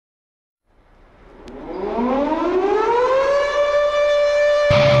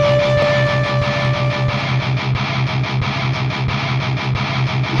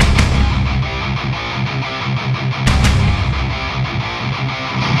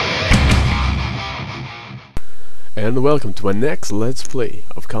and welcome to my next Let's Play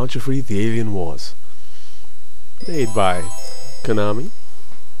of Contra The Alien Wars, made by Konami.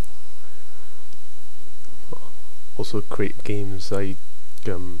 Also create games like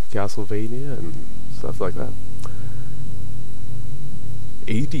Castlevania and stuff like that.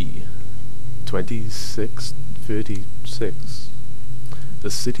 AD 2636.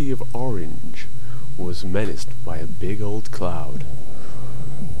 The city of Orange was menaced by a big old cloud.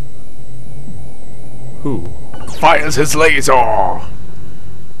 Who fires his laser?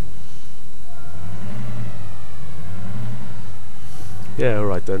 Yeah,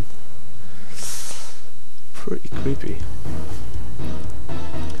 alright then. Pretty creepy.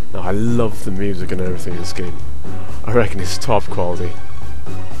 Now, I love the music and everything in this game. I reckon it's top quality.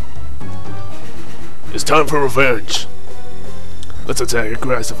 It's time for revenge. Let's attack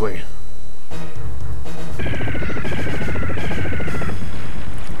aggressively.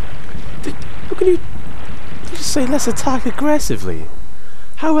 How can you just say let's attack aggressively?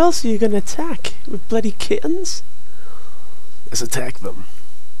 How else are you gonna attack? With bloody kittens? Let's attack them.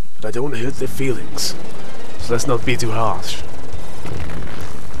 But I don't want to hurt their feelings. So let's not be too harsh.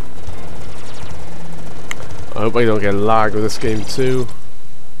 I hope I don't get lag with this game too.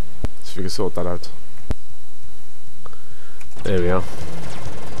 So we can sort that out. There we are.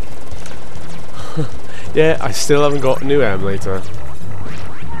 Yeah, I still haven't got a new emulator.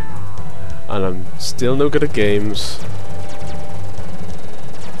 And I'm still no good at games.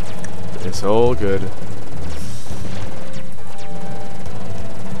 It's all good.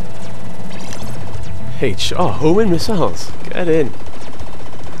 Homing missiles! Get in!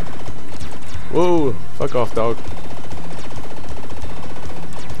 Whoa! Fuck off, dog.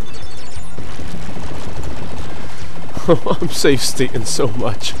 I'm safe stating so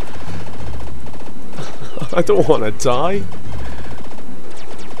much. I don't want to die.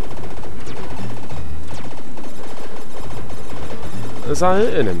 Is that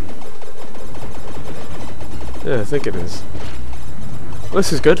hitting him? Yeah, I think it is. Well,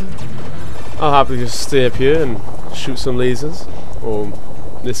 this is good. I'll happily just stay up here and shoot some lasers or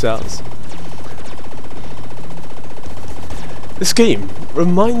missiles. This game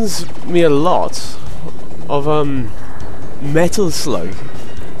reminds me a lot of Metal Slug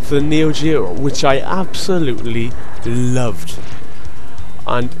for the Neo Geo, which I absolutely loved.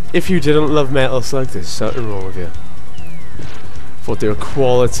 And if you didn't love Metal Slug, there's something wrong with you. Thought they were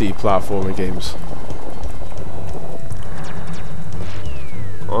quality platforming games.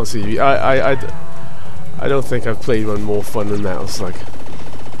 Honestly, I don't think I've played one more fun than Metal Slug.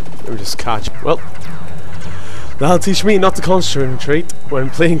 Let me just catch. Well, that'll teach me not to concentrate when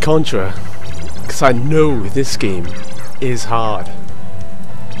playing Contra, because I know this game is hard.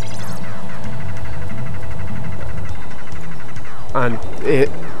 And it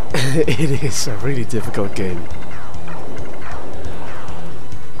is a really difficult game.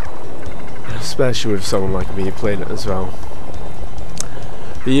 Especially with someone like me playing it as well.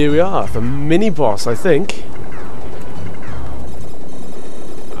 But here we are, the mini boss, I think.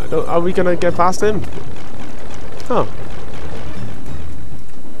 Are we gonna get past him? Oh.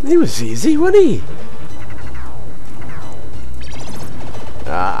 He was easy, wasn't he?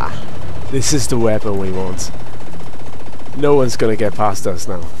 Ah, this is the weapon we want. No one's gonna get past us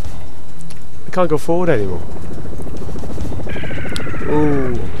now. I can't go forward anymore.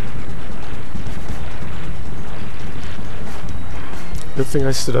 Ooh. Good thing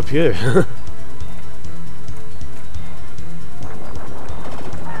I stood up here.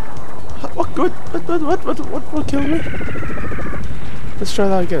 What good? What killed me? Let's try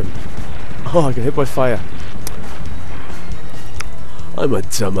that again. Oh, I get hit by fire. I'm a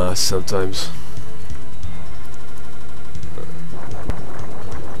dumbass sometimes.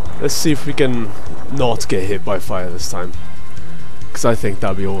 Let's see if we can not get hit by fire this time. Because I think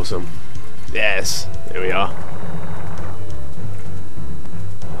that'd be awesome. Yes, there we are.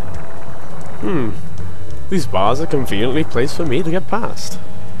 These bars are conveniently placed for me to get past.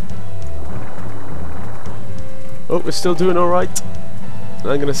 Oh, we're still doing alright.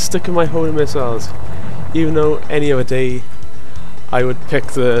 I'm gonna stick with my homing missiles. Even though any other day I would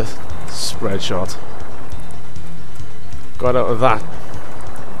pick the spread shot. Got out of that.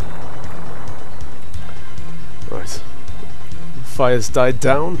 Right. Fire's died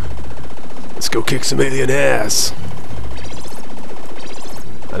down. Let's go kick some alien ass.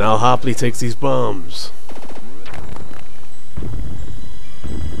 And I'll happily take these bombs.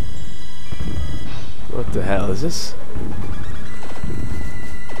 What the hell is this?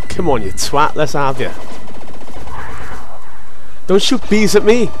 Come on, you twat, let's have you. Don't shoot bees at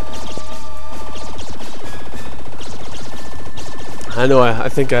me! I know, I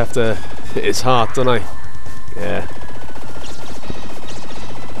think I have to hit his heart, don't I? Yeah.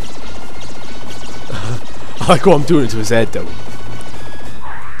 I like what I'm doing to his head though.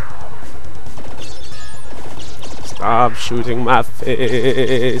 Stop shooting my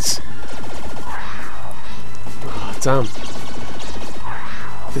face. Oh, damn.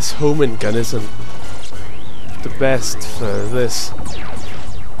 This homing gun isn't the best for this.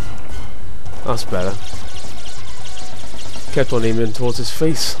 That's better. Kept on aiming towards his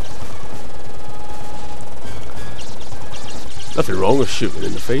face. Nothing wrong with shooting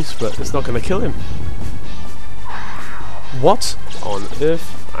in the face, but it's not going to kill him. What on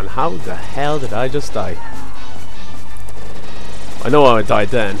earth and how the hell did I just die? I know how I died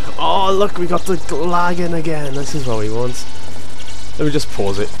then. Oh look, we got the lagging again. This is what we want. Let me just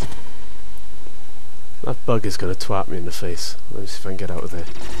pause it. That bug is going to twat me in the face. Let me see if I can get out of there.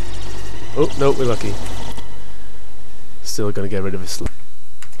 Oh, no, we're lucky. Still going to get rid of his...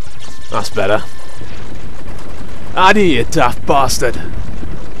 That's better. Addy, you daft bastard!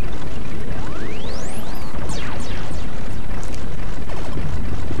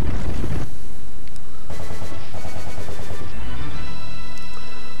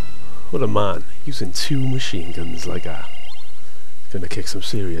 What a man, using 2 machine guns like that. Gonna kick some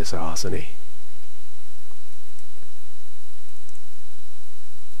serious arse, isn't he?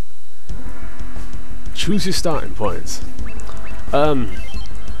 Choose your starting points.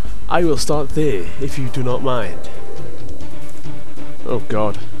 I will start there, if you do not mind. Oh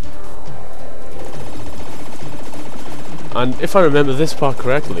god. And if I remember this part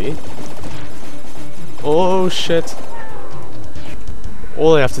correctly... Oh shit.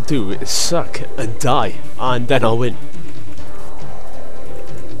 All I have to do is suck and die, and then I'll win.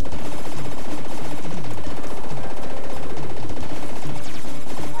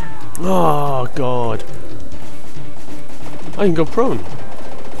 Oh god. I can go prone.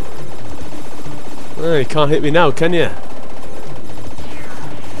 Oh, you can't hit me now, can you?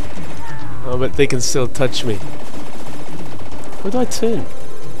 Oh, but they can still touch me. Where do I turn?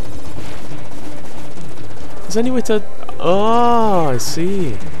 Is there any way to... Oh, I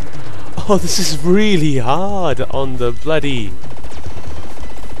see. Oh, this is really hard on the bloody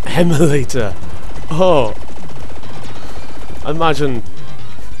emulator. Oh. Imagine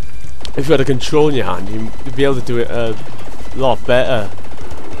if you had a control in your hand, you'd be able to do it a lot better.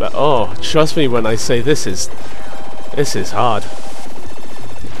 But oh, trust me when I say this is hard.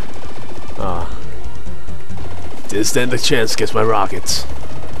 Ah. Didn't stand a chance against my rockets.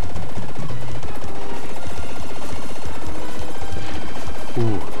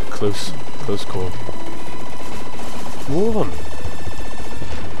 Ooh, close call. More of them.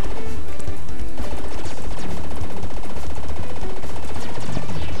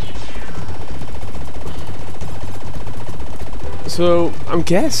 So, I'm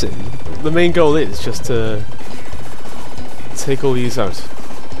guessing the main goal is just to take all these out.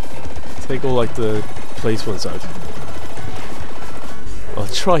 Take all like the place ones out. I'll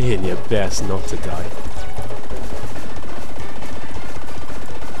try in your best not to die.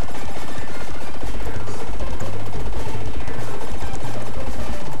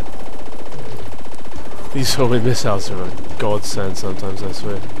 These homing missiles are a godsend sometimes, I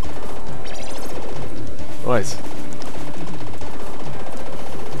swear. Right.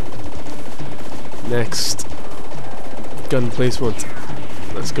 Next gun placement.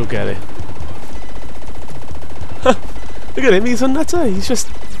 Let's go get it. Look at him, he's a nutter. He's just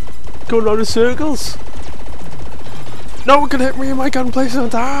going around in circles. No one can hit me in my gun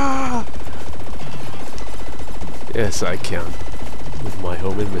placement. Ah! Yes, I can. With my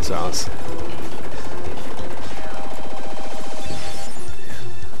homing missiles.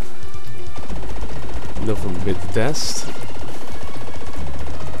 Nothing but dust.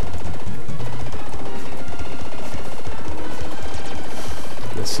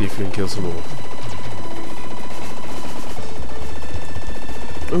 Let's see if we can kill some more.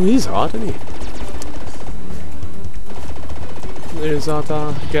 Oh, he's hard, isn't he? There's that,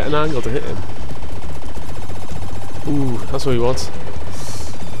 get an angle to hit him. Ooh, that's what he wants.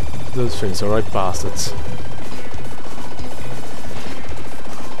 Those things are right bastards.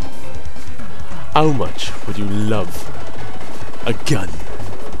 How much would you love a gun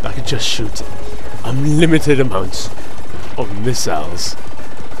that could just shoot unlimited amounts of missiles?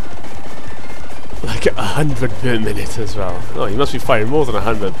 Like 100 per minute as well. Oh, you must be firing more than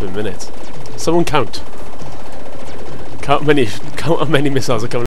 100 per minute. Someone count. Count how many missiles are coming.